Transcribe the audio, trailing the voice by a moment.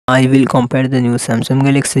I will compare the new Samsung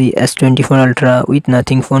Galaxy S24 Ultra with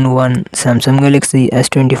Nothing Phone 1. Samsung Galaxy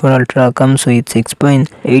S24 Ultra comes with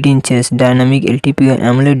 6.8 inches dynamic LTPO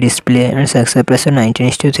AMOLED display and success ratio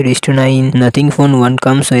 19:3:9. Nothing Phone 1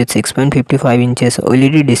 comes with 6.55 inches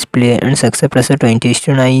OLED display and success ratio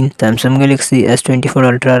 20:9. Samsung Galaxy S24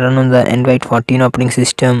 Ultra run on the Android 14 operating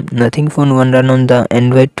system. Nothing Phone 1 run on the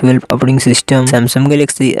Android 12 operating system. Samsung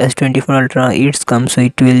Galaxy S24 Ultra it comes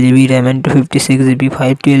with 12GB RAM and 256GB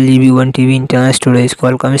 512GB 1TB internal storage.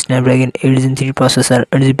 Qualcomm Snapdragon 8 Gen 3 processor,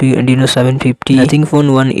 8GB Adreno 750. Nothing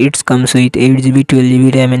Phone 1 it comes with 8GB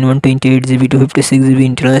 12GB RAM and 128GB 256GB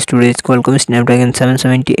internal storage. Qualcomm Snapdragon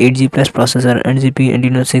 778G plus processor, 8GB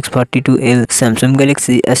Adreno 642L. Samsung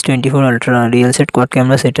Galaxy S24 Ultra real set quad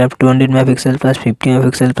camera setup 200 MP plus 50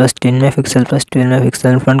 MP plus 10 MP plus 12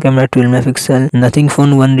 MP front camera 12 MP. Nothing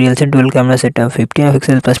Phone 1 real set dual camera setup 50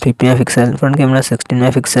 MP plus 50 MP front camera 16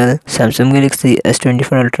 MP. Samsung Galaxy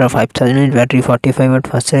S24 Ultra 5000 mAh battery 45 watt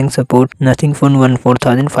fast charging support. Nothing Phone 1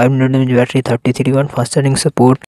 4500 mAh battery 33 watt fast charging support.